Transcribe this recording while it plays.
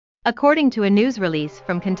According to a news release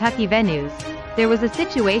from Kentucky News, there was a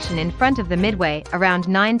situation in front of the Midway around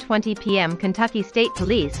 9:20 p.m. Kentucky State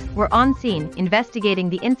Police were on scene investigating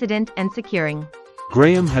the incident and securing.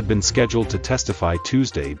 Graham had been scheduled to testify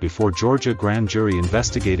Tuesday before Georgia grand jury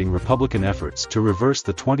investigating Republican efforts to reverse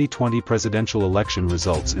the 2020 presidential election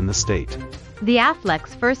results in the state. The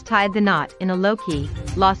Afflecks first tied the knot in a low-key,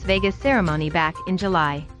 Las Vegas ceremony back in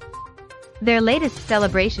July. Their latest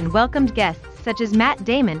celebration welcomed guests such as Matt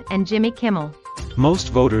Damon and Jimmy Kimmel. Most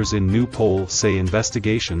voters in new poll say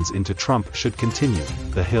investigations into Trump should continue,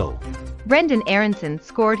 The Hill. Brendan Aronson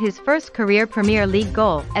scored his first career Premier League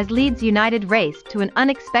goal as Leeds United raced to an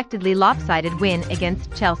unexpectedly lopsided win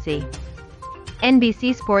against Chelsea.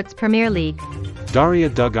 NBC Sports Premier League. Daria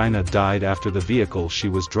Dugina died after the vehicle she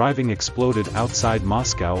was driving exploded outside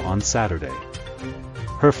Moscow on Saturday.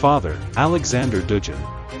 Her father, Alexander Dugin,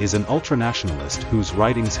 is an ultranationalist whose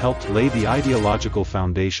writings helped lay the ideological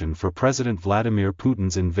foundation for President Vladimir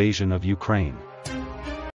Putin's invasion of Ukraine.